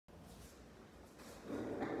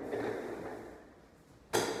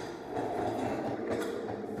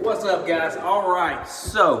What's up, guys? All right,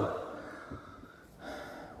 so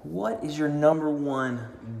what is your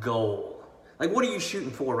 #1 goal? Like, what are you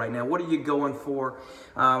shooting for right now? What are you going for?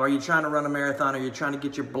 Are you trying to run a marathon? Are you trying to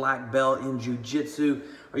get your black belt in jiu-jitsu?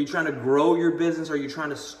 Are you trying to grow your business? Are you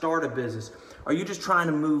trying to start a business? Are you just trying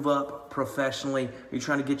to move up professionally? Are you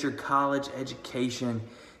trying to get your college education?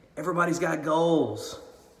 Everybody's got goals,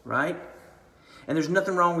 right? And there's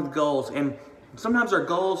nothing wrong with goals. And sometimes our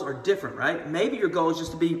goals are different, right? Maybe your goal is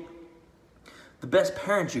just to be the best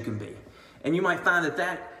parent you can be. And you might find that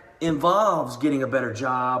that involves getting a better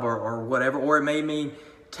job or whatever, or it may mean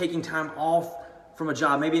taking time off from a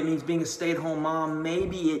job. Maybe it means being a stay-at-home mom.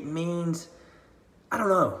 Maybe it means, I don't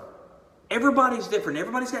know. Everybody's different.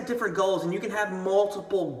 Everybody's got different goals, and you can have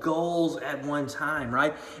multiple goals at one time,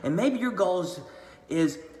 right? And maybe your goal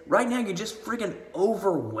is right now you're just freaking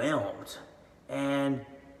overwhelmed and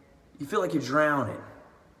you feel like you're drowning.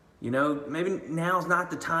 You know, maybe now's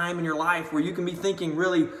not the time in your life where you can be thinking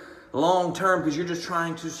really long term because you're just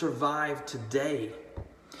trying to survive today.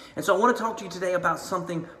 And so I want to talk to you today about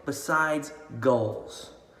something besides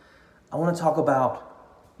goals. I want to talk about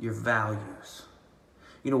your values.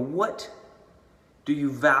 You know, what do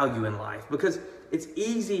you value in life? Because it's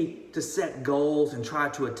easy to set goals and try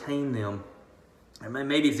to attain them. And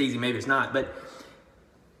maybe it's easy, maybe it's not. But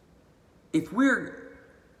if we're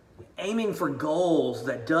aiming for goals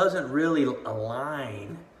that doesn't really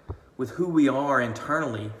align with who we are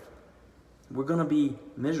internally, we're going to be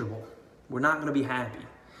miserable. We're not going to be happy.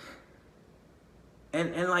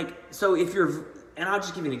 And like, so if you're, and I'll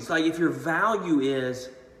just give you an example. Like if your value is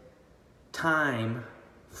time,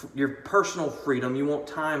 your personal freedom, you want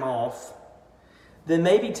time off, then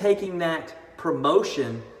maybe taking that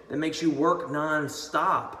promotion that makes you work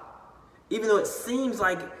nonstop, even though it seems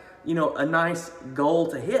like, you know, a nice goal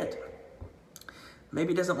to hit,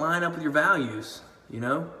 maybe it doesn't line up with your values, you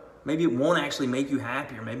know? Maybe it won't actually make you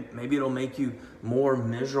happier. Maybe it'll make you more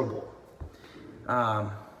miserable.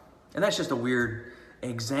 And that's just a weird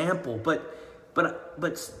example. But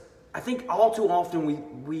I think all too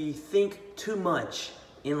often we think too much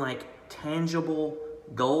in like tangible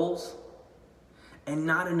goals and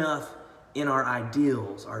not enough in our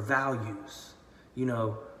ideals, our values, you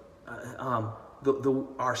know,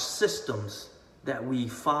 our systems that we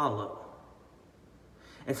follow.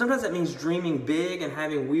 And sometimes that means dreaming big and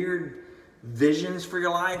having weird visions for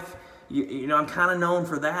your life. You know, I'm kind of known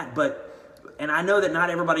for that, and I know that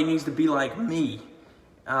not everybody needs to be like me.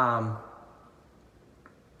 But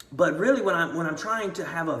really when I'm trying to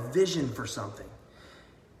have a vision for something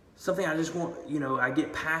I just want, you know, I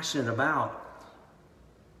get passionate about,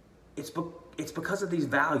 it's because of these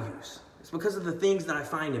values. It's because of the things that I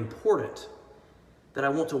find important, that I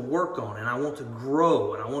want to work on and I want to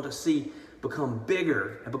grow and I want to see become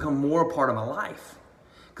bigger and become more a part of my life.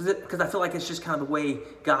 Because I feel like it's just kind of the way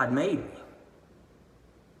God made me.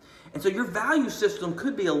 And so your value system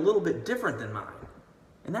could be a little bit different than mine.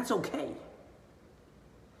 And that's okay.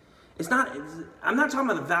 I'm not talking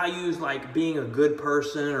about the values like being a good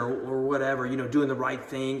person or whatever, you know, doing the right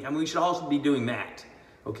thing. I mean, we should also be doing that,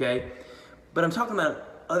 okay? But I'm talking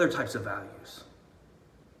about other types of values.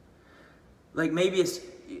 Like maybe it's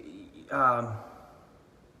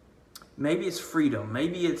freedom.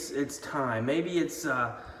 Maybe it's time. Maybe it's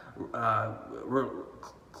a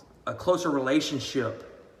closer relationship.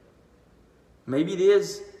 Maybe it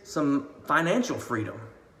is some financial freedom.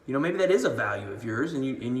 You know, maybe that is a value of yours, and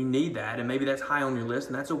you need that, and maybe that's high on your list,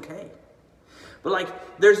 and that's okay. But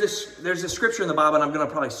like, there's this scripture in the Bible, and I'm gonna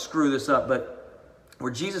probably screw this up, but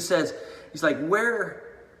where Jesus says, he's like, where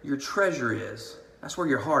your treasure is, that's where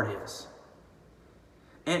your heart is.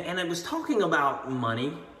 And it was talking about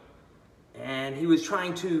money. And he was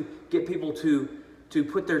trying to get people to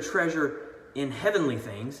put their treasure in heavenly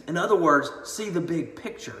things. In other words, see the big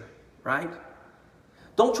picture, right?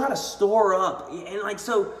 Don't try to store up. And like,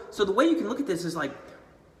 so the way you can look at this is like,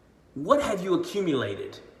 what have you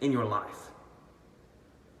accumulated in your life?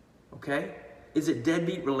 Okay? Is it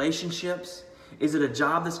deadbeat relationships? Is it a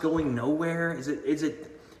job that's going nowhere? Is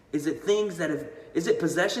it things that have, is it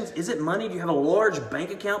possessions? Is it money? Do you have a large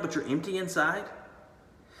bank account but you're empty inside?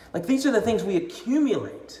 Like, these are the things we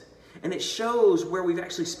accumulate, and it shows where we've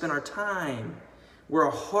actually spent our time, where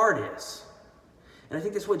our heart is. And I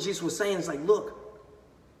think that's what Jesus was saying. It's like,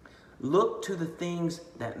 look to the things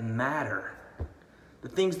that matter, the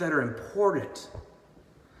things that are important,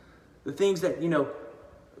 the things that, you know,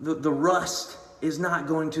 the rust is not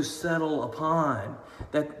going to settle upon,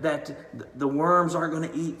 that the worms aren't going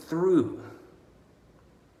to eat through.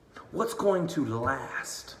 What's going to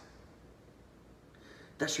last?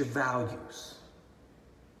 That's your values.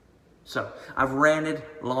 So I've ranted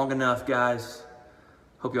long enough, guys.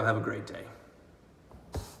 Hope y'all have a great day.